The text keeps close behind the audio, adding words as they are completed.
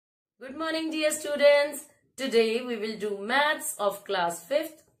Good morning, dear students. Today we will do maths of class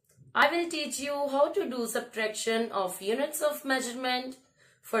 5th. I will teach you how to do subtraction of units of measurement.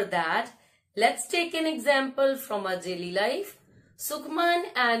 For that, let's take an example from our daily life. Sukhman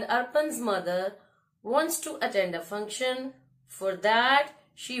and Arpan's mother wants to attend a function. For that,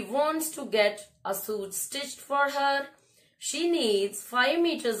 she wants to get a suit stitched for her. She needs 5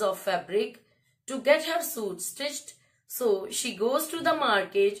 meters of fabric to get her suit stitched. So she goes to the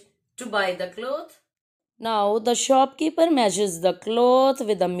market to buy the cloth. Now the shopkeeper measures the cloth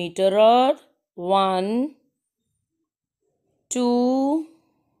with a meter rod. 1, 2,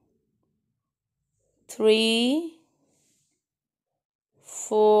 3,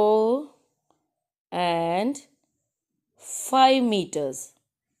 4 and 5 meters.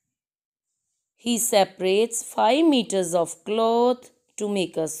 He separates 5 meters of cloth to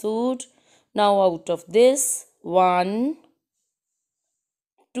make a suit. Now out of this, 1,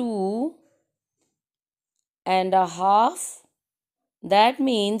 2 and a half, that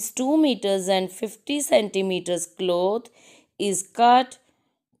means 2 meters and 50 centimeters cloth is cut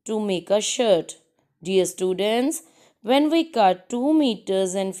to make a shirt. Dear students, when we cut 2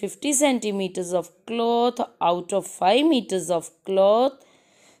 meters and 50 centimeters of cloth out of 5 meters of cloth,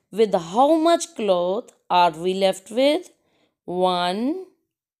 with how much cloth are we left with? 1,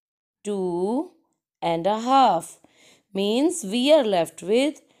 2 and a half. Means we are left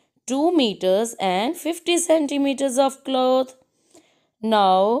with 2 meters and 50 centimeters of cloth.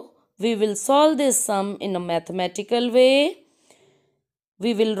 Now we will solve this sum in a mathematical way.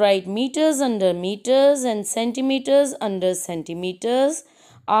 We will write meters under meters and centimeters under centimeters.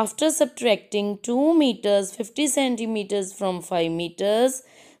 After subtracting 2 meters 50 centimeters from 5 meters,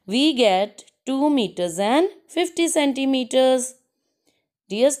 we get 2 meters and 50 centimeters.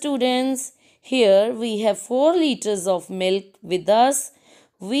 Dear students, here we have 4 liters of milk with us.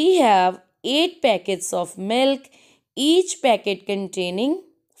 We have 8 packets of milk, each packet containing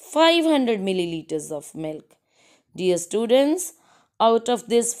 500 milliliters of milk. Dear students, out of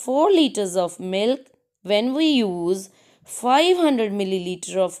this 4 liters of milk, when we use 500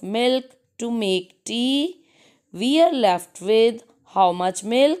 milliliter of milk to make tea, we are left with how much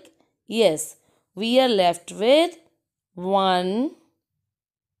milk? Yes, we are left with 1,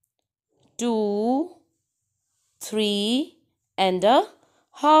 2, 3 and a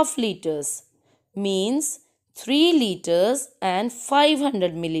half liters, means 3 liters and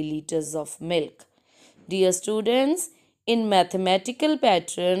 500 milliliters of milk. Dear students, in mathematical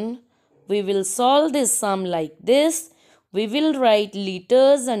pattern, we will solve this sum like this. We will write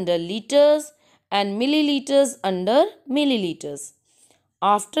liters under liters and milliliters under milliliters.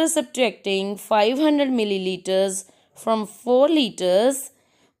 After subtracting 500 milliliters from 4 liters,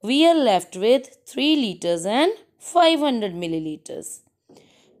 we are left with 3 liters and 500 milliliters.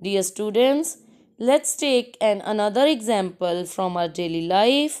 Dear students, let's take another example from our daily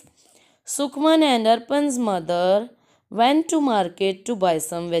life. Sukhman and Arpan's mother went to market to buy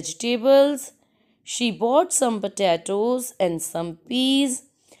some vegetables. She bought some potatoes and some peas.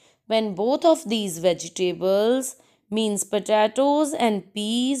 When both of these vegetables, means potatoes and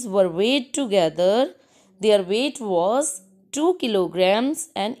peas, were weighed together, their weight was 2 kilograms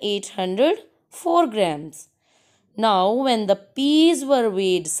and 804 grams. Now, when the peas were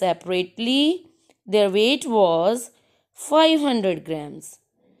weighed separately, their weight was 500 grams.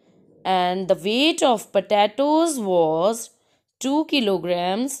 And the weight of potatoes was 2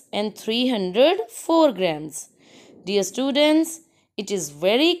 kilograms and 304 grams. Dear students, it is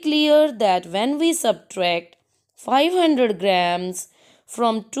very clear that when we subtract 500 grams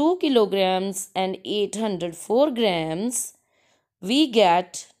from 2 kilograms and 804 grams, we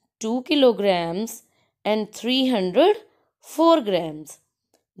get 2 kilograms and 304 grams.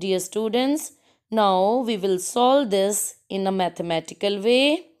 Dear students, now we will solve this in a mathematical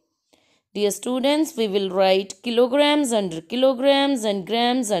way. Dear students, we will write kilograms under kilograms and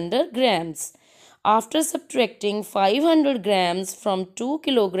grams under grams. After subtracting 500 grams from 2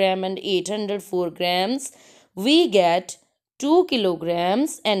 kilogram and 804 grams, we get 2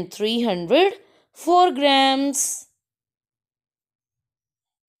 kilograms and 304 grams.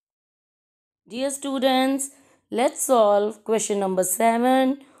 Dear students, let's solve question number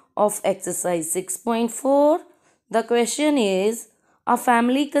 7 of exercise 6.4. The question is, a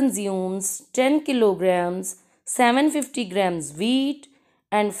family consumes 10 kilograms 750 grams wheat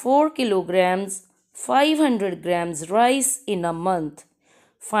and 4 kilograms 500 grams rice in a month.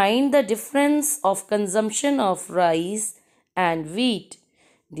 Find the difference of consumption of rice and wheat.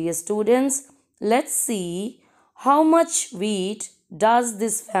 Dear students, let's see how much wheat does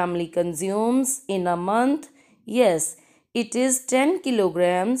this family consumes in a month. Yes, It is 10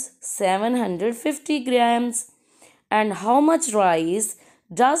 kilograms, 750 grams. And how much rice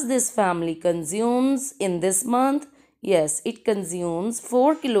does this family consumes in this month? Yes, it consumes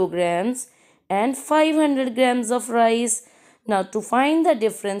 4 kilograms and 500 grams of rice. Now, to find the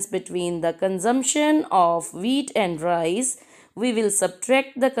difference between the consumption of wheat and rice, we will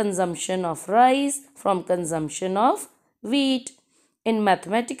subtract the consumption of rice from consumption of wheat. In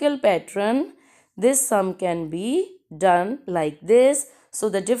mathematical pattern, this sum can be done like this. So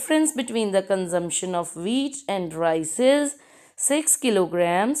the difference between the consumption of wheat and rice is 6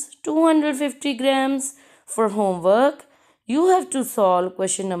 kilograms, 250 grams. For homework, you have to solve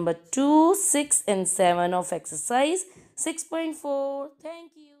question number 2, 6 and 7 of exercise 6.4.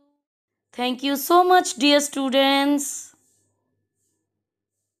 Thank you. Thank you so much, dear students.